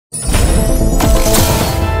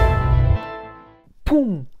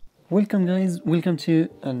Boom! Welcome guys, welcome to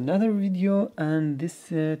another video, and this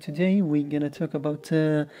today we're gonna talk about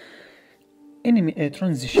enemy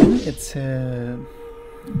transition. It's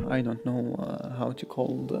I don't know how to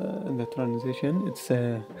call the transition. It's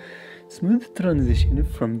a smooth transition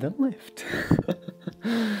from the left.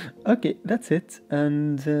 Okay, that's it,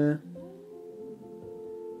 and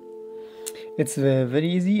it's very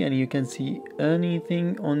easy, and you can see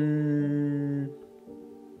anything on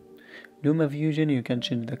Lumafusion. You can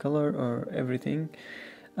change the color or everything,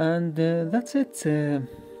 and that's it.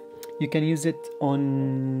 You can use it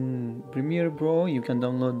on Premiere Pro. You can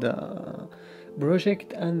download the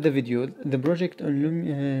project and the video. The project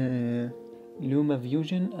on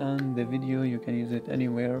Lumafusion, and the video you can use it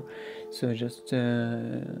anywhere. So just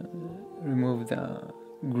remove the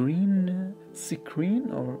green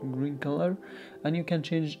screen or green color, and you can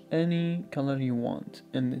change any color you want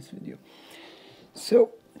in this video.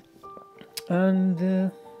 So,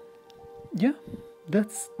 and yeah,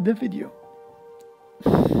 that's the video.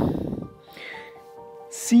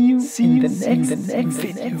 See you in the next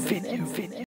video.